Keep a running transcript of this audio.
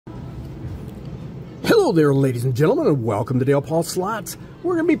Hello there, ladies and gentlemen, and welcome to DalePaulSlots.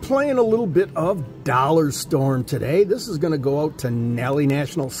 We're going to be playing a little bit of Dollar Storm today. This is going to go out to Nellie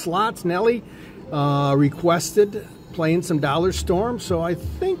National Slots. Nellie requested playing some Dollar Storm, so I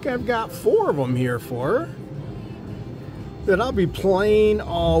think I've got 4 of them here for her that I'll be playing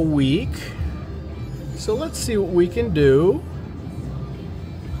all week. So let's see what we can do.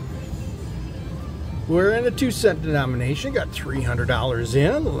 We're in a 2-cent denomination, got $300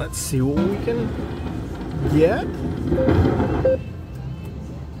 in. Let's see what we can get.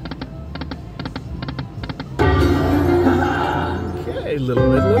 Okay, little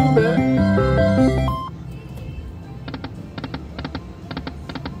bit.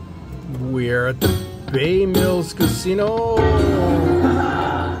 We're at the Bay Mills Casino.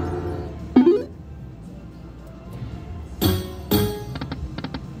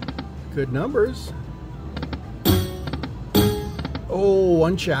 Good numbers. Oh,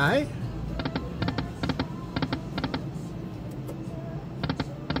 one shy.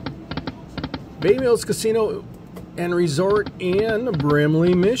 Bay Mills Casino and Resort in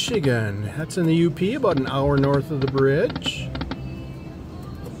Brimley, Michigan. That's in the UP, about an hour north of the bridge.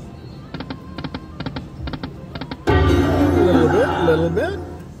 A little bit.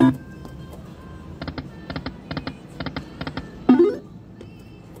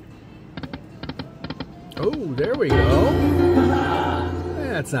 Oh, there we go.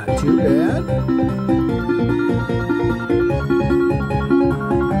 That's not too bad.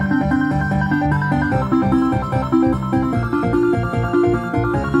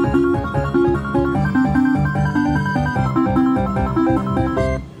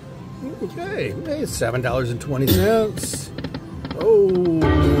 Okay, hey, $7.20. Oh,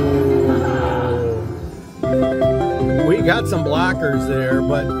 we got some blockers there,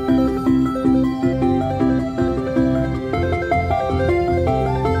 but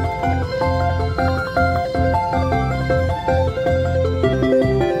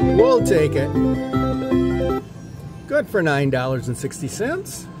we'll take it. Good for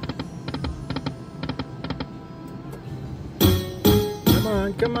 $9.60.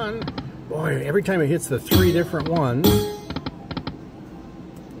 Come on. Boy, every time it hits the 3 different ones.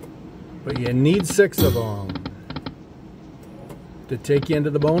 But you need 6 of them to take you into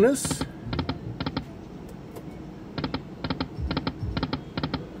the bonus.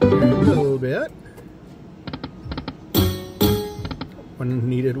 A little bit. One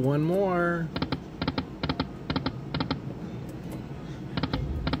needed one more.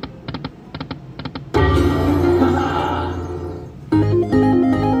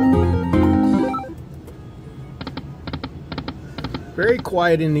 Very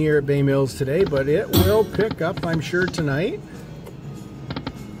quiet in here at Bay Mills today, but it will pick up, I'm sure, tonight.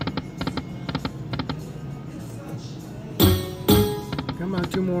 Come on,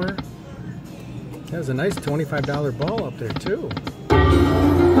 2 more. That was a nice $25 ball up there, too.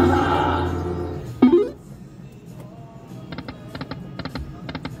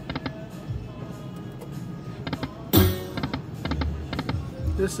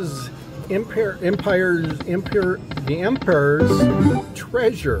 This is the Emperor's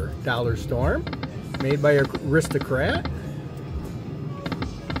Treasure Dollar Storm, made by Aristocrat.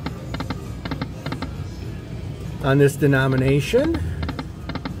 On this denomination,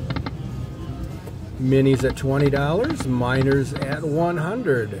 minis at $20, minors at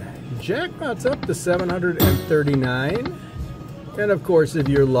 $100. Jackpot's up to $739. And of course, if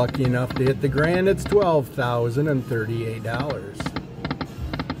you're lucky enough to hit the grand, it's $12,038.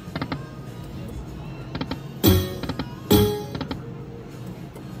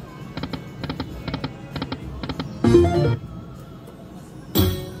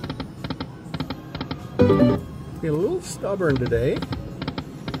 Be a little stubborn today.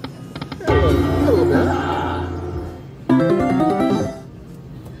 A little bit.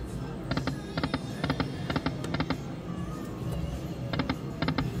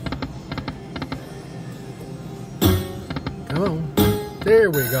 Come on.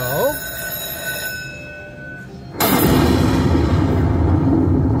 There we go.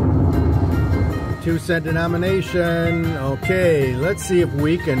 $2-cent denomination. Okay, let's see if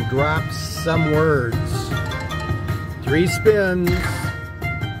we can drop some words. 3 spins.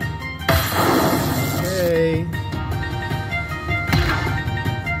 Okay.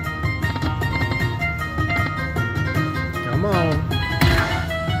 Come on.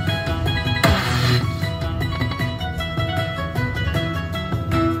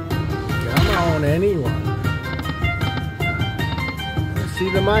 Come on, anyone. I see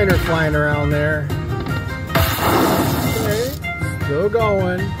the minor flying around there. Okay, still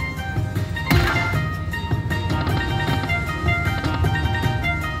going.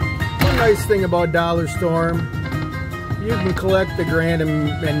 nice thing about Dollar Storm, you can collect the grand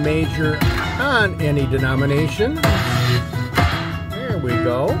and major on any denomination. There we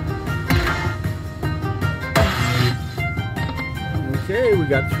go. Okay, we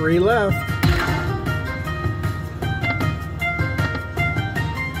got 3 left.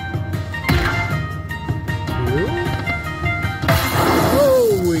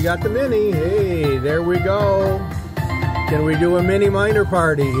 Oh, we got the mini. Hey, there we go. Can we do a mini minor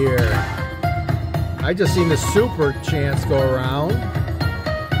party here? I just seen the super chance go around.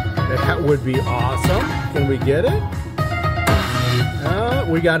 That would be awesome. Can we get it?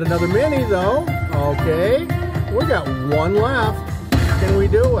 We got another mini though. Okay. We got 1 left. Can we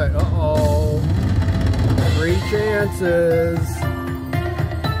do it? Uh-oh. 3 chances.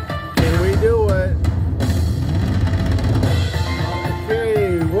 Can we do it?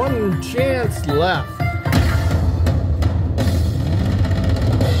 Okay, 1 chance left.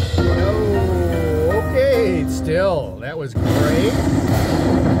 Oh, okay, still, that was great.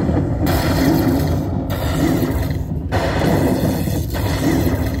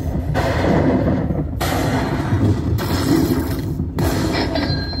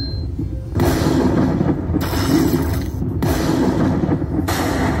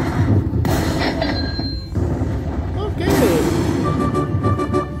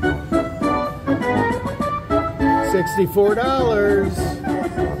 $64.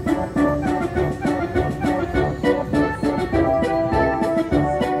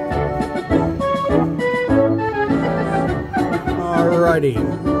 Alrighty.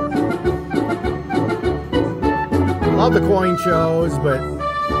 Love the coin shows, but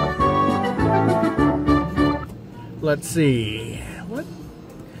let's see. What?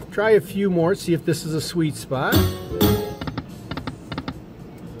 Try a few more, see if this is a sweet spot.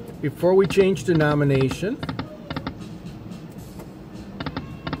 Before we change denomination.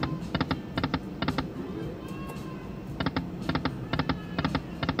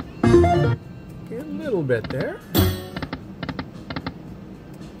 A little bit there.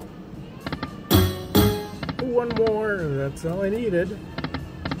 One more, that's all I needed.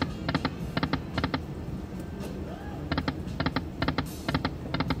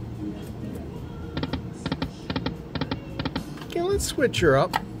 Okay, let's switch her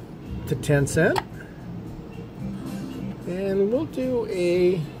up to 10 cent. And we'll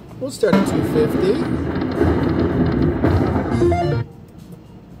start at 250.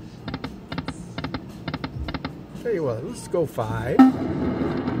 Tell you what, let's go 5.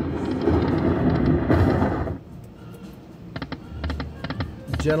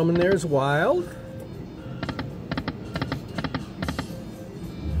 Gentleman there's wild.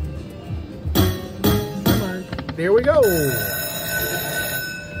 Come on. There we go.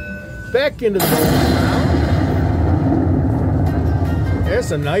 Back into the bonus round. There's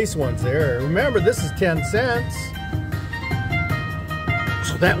some nice ones there. Remember, this is 10 cents.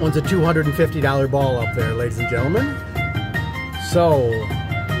 So that one's a $250 ball up there, ladies and gentlemen. So,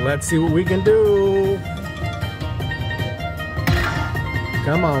 let's see what we can do.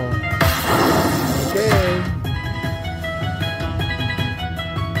 Come on. Okay.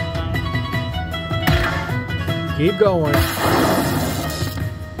 Keep going.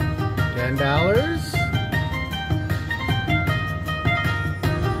 $10.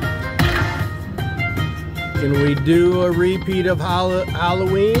 Can we do a repeat of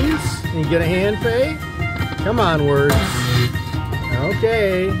Halloween's and get a hand pay? Come on, words.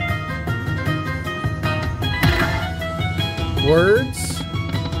 Okay. Words.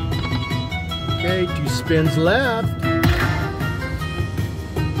 Okay, 2 spins left.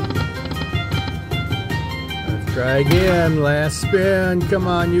 Let's try again. Last spin. Come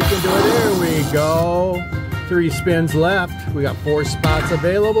on, you can do it. There we go. 3 spins left. We got 4 spots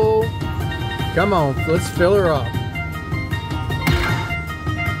available. Come on, let's fill her up.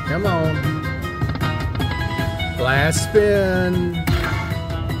 Come on. Last spin.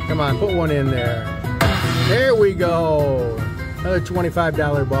 Come on, put one in there. There we go. Another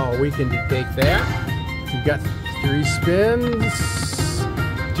 $25 ball. We can take that. We've got 3 spins.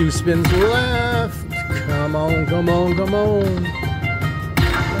 2 spins left. Come on, come on, come on.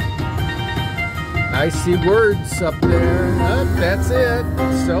 I see words up there. That's it.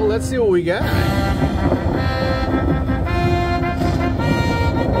 So let's see what we got.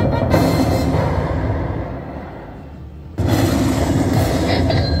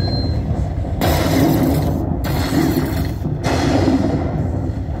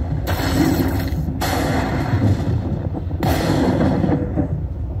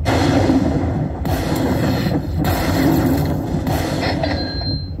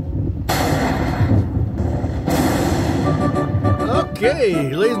 Okay,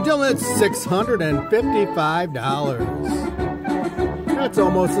 Okay, ladies and gentlemen, it's $655. That's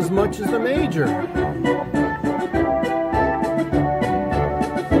almost as much as the major.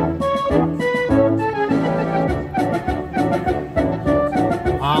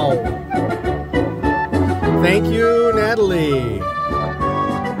 Wow. Thank you, Natalie.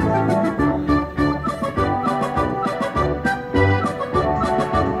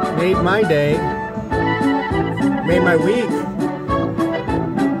 Made my day. Made my week.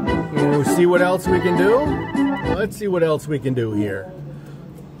 We'll see what else we can do. Let's see what else we can do here.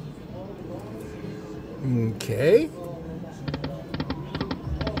 Okay.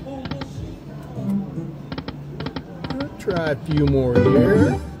 I'll try a few more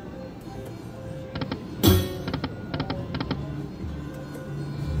here.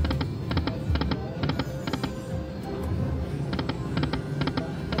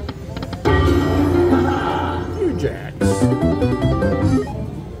 Few jacks.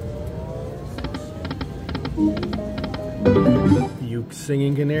 Few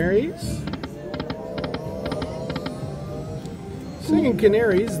singing canaries. Singing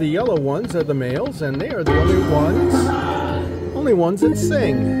canaries, the yellow ones are the males, and they are the only ones that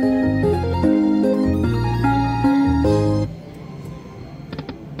sing.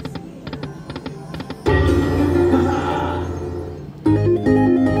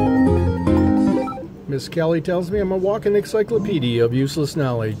 Miss Kelly tells me I'm a walking encyclopedia of useless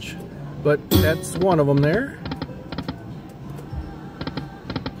knowledge, but that's one of them there.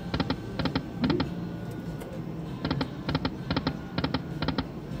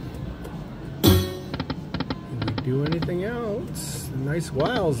 Do anything else? Nice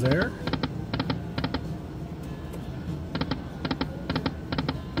wilds there.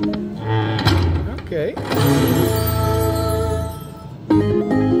 Okay.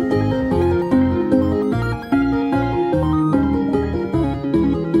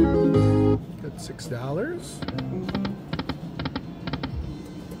 Got $6.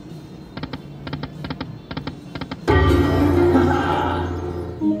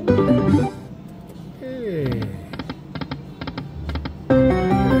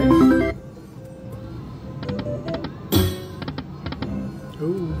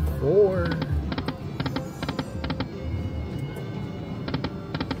 Ooh, 4.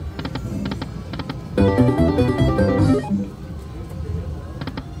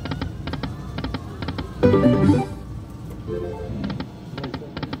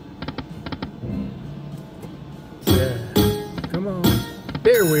 Yeah, come on.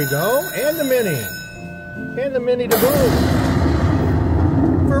 There we go. And the mini. And the mini to boot.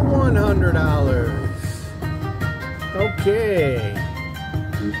 For $100. Okay.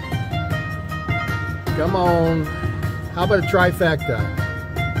 Come on. How about a trifecta?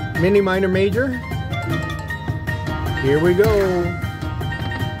 Mini, minor, major? Here we go.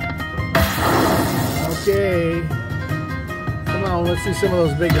 Okay. Come on, let's see some of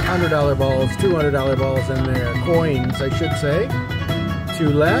those big $100 balls, $200 balls in there. Coins, I should say. 2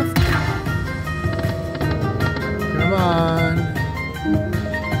 left. Come on.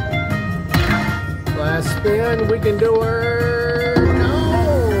 Last spin, we can do her.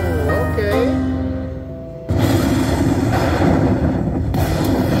 No. Okay.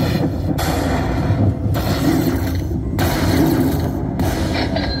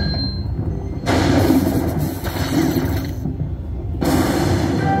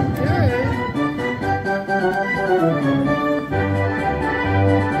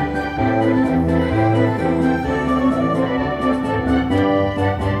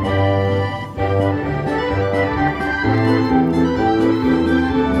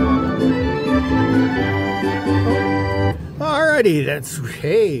 Alrighty, that's,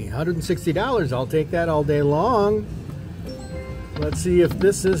 hey, $160. I'll take that all day long. Let's see if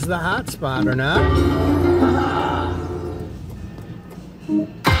this is the hot spot or not.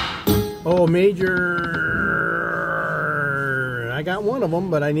 Oh, major. I got one of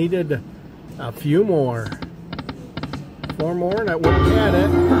them, but I needed a few more. 4 more and I would have had it.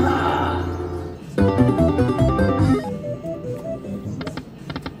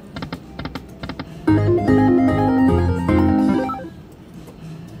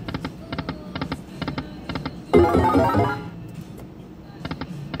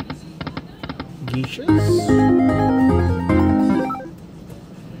 Geishas.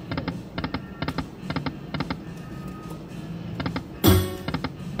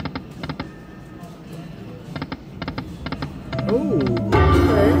 Oh,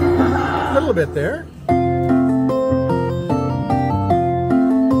 okay. A little bit there.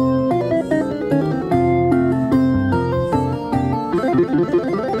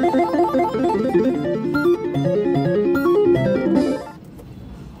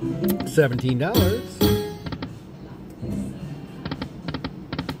 $17.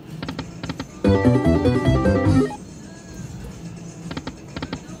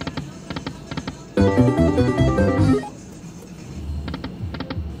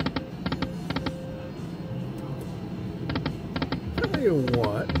 Tell you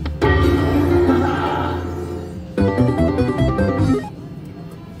what.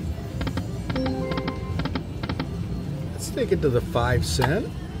 Let's take it to the 5 cent.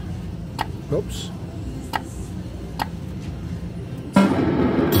 Oops. Let's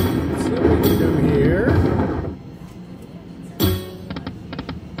see what we can do here.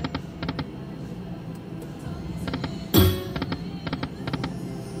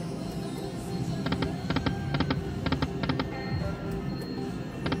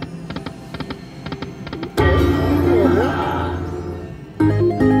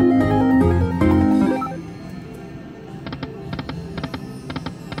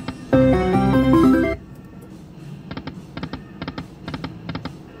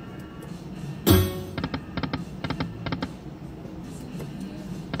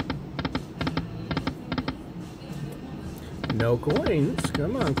 No coins.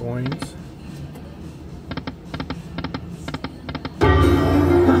 Come on, coins.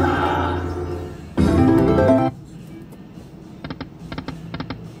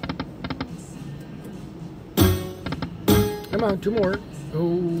 Come on, 2 more.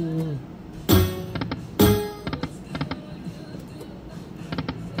 Oh.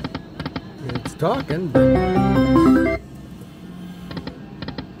 It's talking, but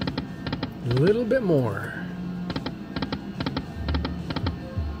a little bit more.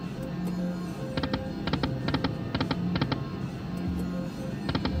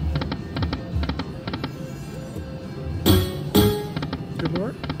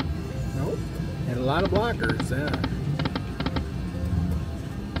 More? Nope. And a lot of blockers.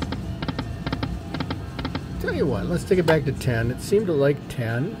 Tell you what, let's take it back to 10. It seemed to like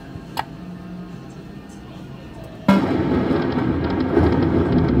 10. There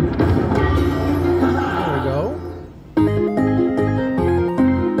we go.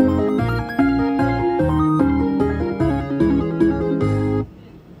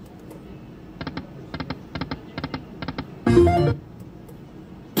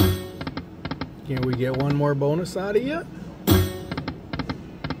 Can we get one more bonus out of you?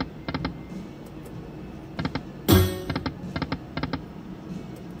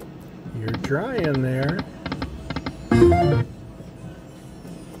 You're trying there.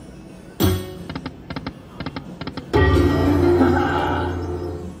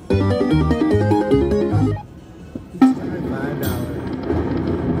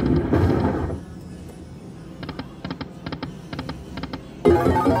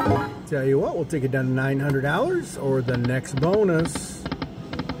 Tell you what, we'll take it down to $900 or the next bonus.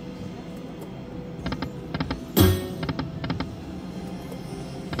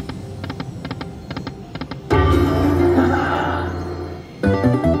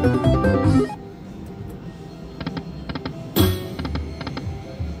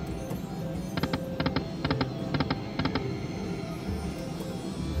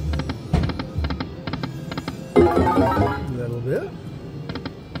 A little bit.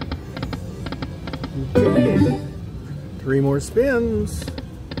 Okay. 3 more spins.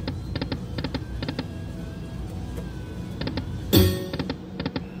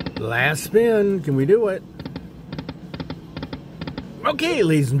 Last spin. Can we do it? Okay,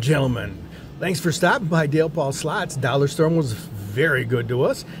 ladies and gentlemen. Thanks for stopping by DalePaulSlots. Dollar Storm was very good to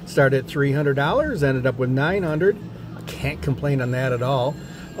us. Started at $300, ended up with $900. I can't complain on that at all.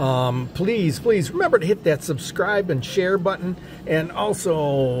 Please remember to hit that subscribe and share button, and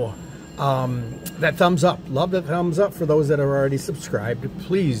also that thumbs up. Love the thumbs up for those that are already subscribed.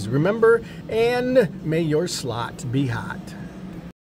 Please remember, and may your slot be hot.